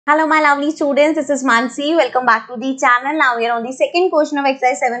Hello my lovely students, this is Mansi. Welcome back to the channel. Now we are on the second question of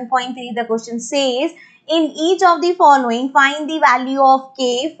exercise 7.3. The question says, in each of the following find the value of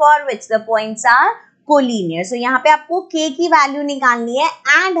k for which the points are collinear. So यहाँ पे आपको k की value निकालनी है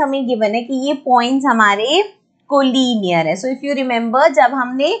and हमें given है कि ये पॉइंट्स हमारे कोलिनियर है. सो इफ यू रिमेम्बर जब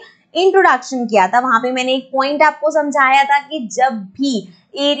हमने इंट्रोडक्शन किया था वहां पे मैंने एक पॉइंट आपको समझाया था कि जब भी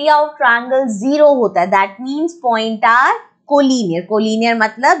एरिया ऑफ ट्रायंगल 0 होता है that means point are collinear. Collinear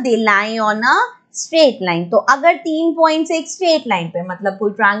मतलब दे lie on a straight line. तो अगर 3 पॉइंट्स एक स्ट्रेट लाइन पे मतलब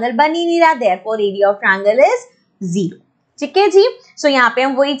कोई ट्रायंगल बन ही नहीं रहा, therefore area of triangle is 0. ठीक है जी. सो यहाँ पे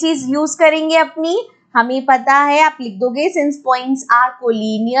हम वही चीज यूज करेंगे अपनी. हमें पता है, आप लिख दोगे since points are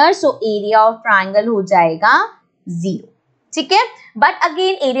collinear so area of triangle हो जाएगा 0. ठीक है. But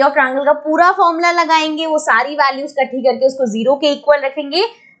again area of triangle का पूरा फॉर्मूला लगाएंगे, वो सारी वैल्यूज इकट्ठी करके उसको 0 के इक्वल रखेंगे,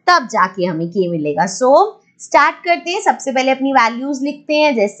 तब जाके हमें के मिलेगा. सो स्टार्ट करते हैं. सबसे पहले अपनी वैल्यूज लिखते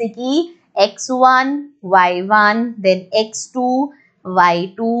हैं, जैसे कि x1 y1 then x2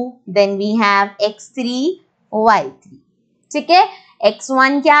 y2 then we have x3 y3. ठीक है.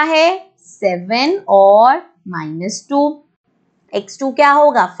 x1 क्या है 7 और -2. x2 क्या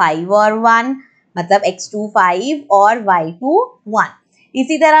होगा 5 और 1 मतलब x2 5 और y2 1.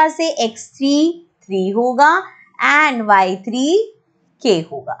 इसी तरह से x3 3 होगा एंड y3 k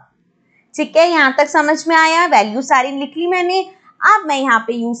होगा. ठीक है. यहां तक समझ में आया. वैल्यू सारी लिख ली मैंने. अब मैं यहाँ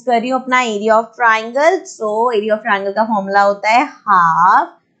पे यूज कर रही हूँ अपना area of triangle. So area of triangle का फॉर्मूला होता है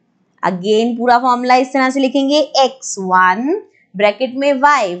हाफ. अगेन पूरा फॉर्मूला इस तरह से लिखेंगे x1 ब्रैकेट में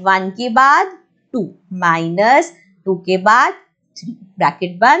y 1 के बाद 2 माइनस 2 के बाद 3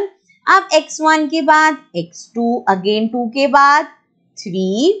 ब्रैकेट बंद. अब x1 के बाद x2 अगेन 2 के बाद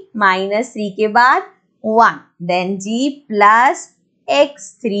 3 माइनस 3 के बाद 1 देन जी प्लस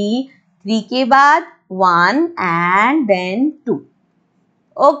x3 3 के बाद 1 एंड देन 2.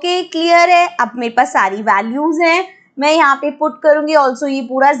 ओके क्लियर है. अब मेरे पास सारी वैल्यूज हैं. मैं यहाँ पे पुट करूंगी ऑल्सो ये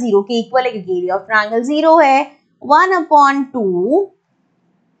पूरा 0 के इक्वल है क्योंकि एरिया ऑफ ट्रायंगल 0 है. 1/2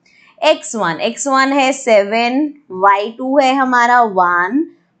 x1 है 7 y2 है हमारा 1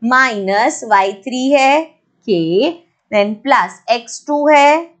 माइनस y3 है k देन प्लस x2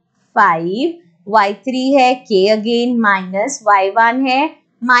 है 5 y3 है k अगेन माइनस y1 है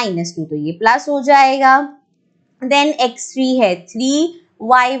 -2 तो ये प्लस हो जाएगा. देन x3 है 3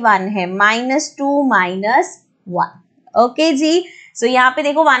 y1 है -2 -1. ओके जी. सो यहाँ पे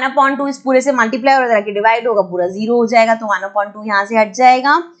देखो 1/2 इस पूरे से मल्टीप्लाई और करके डिवाइड होगा पूरा 0 हो जाएगा तो 1/2 यहाँ से हट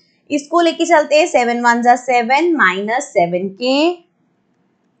जाएगा. इसको लेके चलते हैं 7 1 जा 7 minus 7k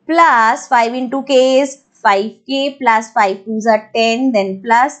plus 5 into k is 5k plus 5 2 जा 10 देन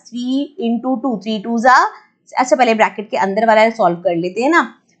प्लस 3 इंटू 2 3 2 जा. अच्छा पहले ब्रैकेट के अंदर वाला सॉल्व कर लेते हैं ना.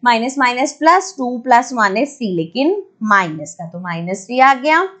 माइनस माइनस प्लस 2 प्लस 1 है 3 लेकिन माइनस का तो -3 आ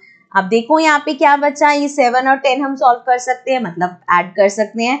गया. अब देखो यहाँ पे क्या बचा. ये 7 और 10 हम सॉल्व कर सकते हैं मतलब ऐड कर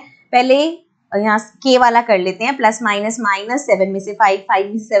सकते हैं. पहले यहाँ k वाला कर लेते हैं. प्लस माइनस माइनस 7 में से 5 5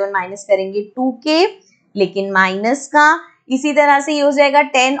 में से 7 माइनस करेंगे 2k लेकिन माइनस का. इसी तरह से ये हो जाएगा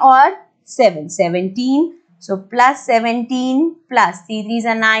 10 और 7 17. सो प्लस 17 प्लस 3 3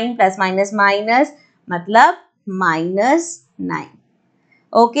 जा 9 प्लस माइनस माइनस मतलब -9.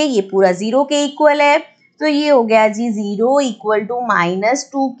 ओके ये पूरा 0 के इक्वल है तो ये हो गया जी 0 equal to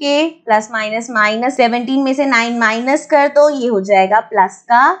 -2k plus minus minus 17 में से 9 माइनस कर तो ये हो जाएगा प्लस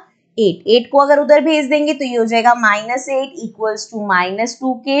का 8 को अगर उधर भेज देंगे तो ये हो जाएगा -8 इक्वल्स टू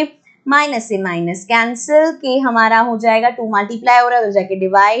 -2k. माइनस से माइनस कैंसिल के हमारा हो जाएगा 2 मल्टीप्लाई हो रहा है तो जाके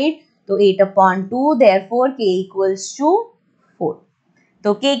डिवाइड तो 8/2 देयरफॉर k इक्वल्स टू 4.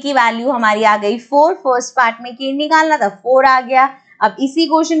 तो k की वैल्यू हमारी आ गई 4. फर्स्ट पार्ट में k निकालना था 4 आ गया. अब इसी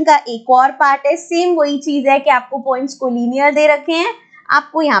क्वेश्चन का एक और पार्ट है. सेम वही चीज है कि आपको पॉइंट्स को लीनियर दे रखे हैं,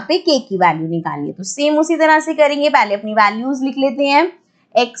 आपको यहाँ पे k की वैल्यू निकालनी है. तो सेम उसी तरह से करेंगे. पहले अपनी वैल्यूज लिख लेते हैं.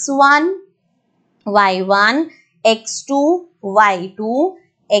 x1 y1 x2 y2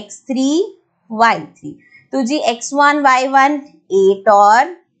 x3 y3. तो जी x1 y1 8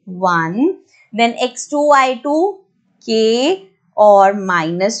 और 1 देन x2 y2 k और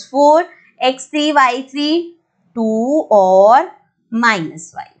 -4 x3 y3 2 और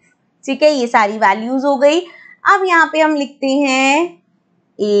 -5. ठीक है ये सारी वैल्यूज हो गई. अब यहाँ पे हम लिखते हैं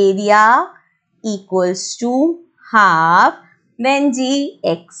area equals to half then ji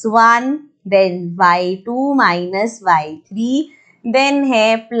x1 then y2 minus y3 then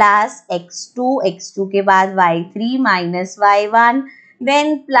है प्लस x2 के बाद y3 minus y1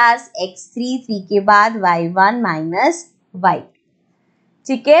 then plus x3 के बाद y1 माइनस y2.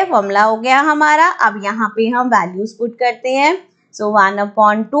 ठीक है फॉर्मूला हो गया हमारा. अब यहाँ पे हम वैल्यूज पुट करते हैं. सो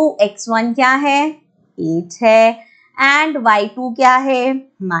 1/2 x1 क्या है 8 है एंड y2 क्या है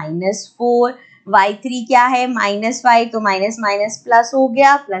 -4, y3 क्या है -5, तो माइनस माइनस प्लस हो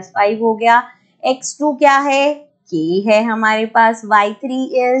गया, +5 हो गया। x2 क्या है k है हमारे पास, y3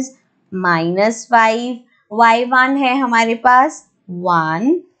 इज -5, y1 है हमारे पास 1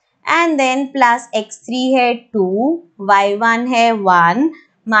 एंड देन प्लस x3 है 2, y1 है 1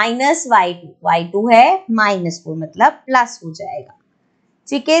 माइनस y2 है -4 मतलब प्लस हो जाएगा।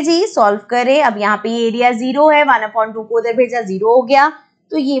 ठीक है जी, सॉल्व करें। अब यहाँ पे एरिया 0 है, 1/2 को उधर भेजा 0 हो गया,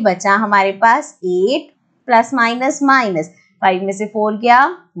 तो ये बचा हमारे पास 8 प्लस माइनस माइनस 5 में से 4 गया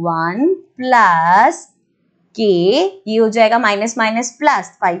 1 प्लस के, ये हो जाएगा माइनस माइनस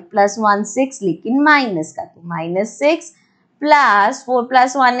प्लस 5 + 1 6, लेकिन माइनस का तो -6 प्लस 4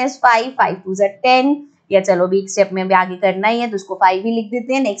 + 1 इज 5, 5 2 = 10, या चलो भी एक स्टेप में भी आगे करना ही है तो उसको 5 ही लिख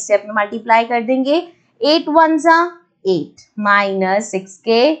देते हैं। नेक्स्ट स्टेप में मल्टीप्लाई कर देंगे, 8 1 = 8 माइनस 6k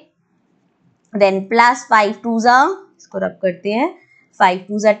देन प्लस 5 2 इसको रब करते हैं, 5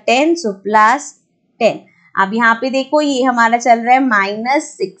 2 = 10 सो प्लस 10। अब यहाँ पे देखो ये हमारा चल रहा है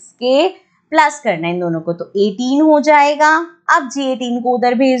 -6k, प्लस करना है इन दोनों को तो 18 हो जाएगा। अब G18 को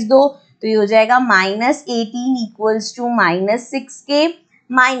उधर भेज दो तो ये हो जाएगा -18 = -6k,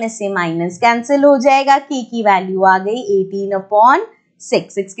 माइनस से माइनस कैंसिल हो जाएगा, k की वैल्यू आ गई 18/6,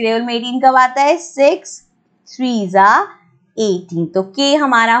 6 के लेवल में 18 कब आता है 6 3 = 18, तो k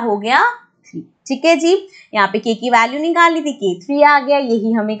हमारा हो गया 3। ठीक है जी, यहाँ पे k की वैल्यू निकाली थी, k 3 आ गया,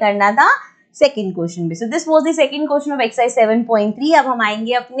 यही हमें करना था सेकंड क्वेश्चन में। So this was the second question of exercise 7.3। अब हम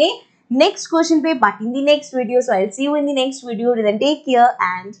आएंगे अपने next question पे, but in the next video. So I'll see you in the next video. Then take care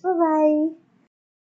and bye bye.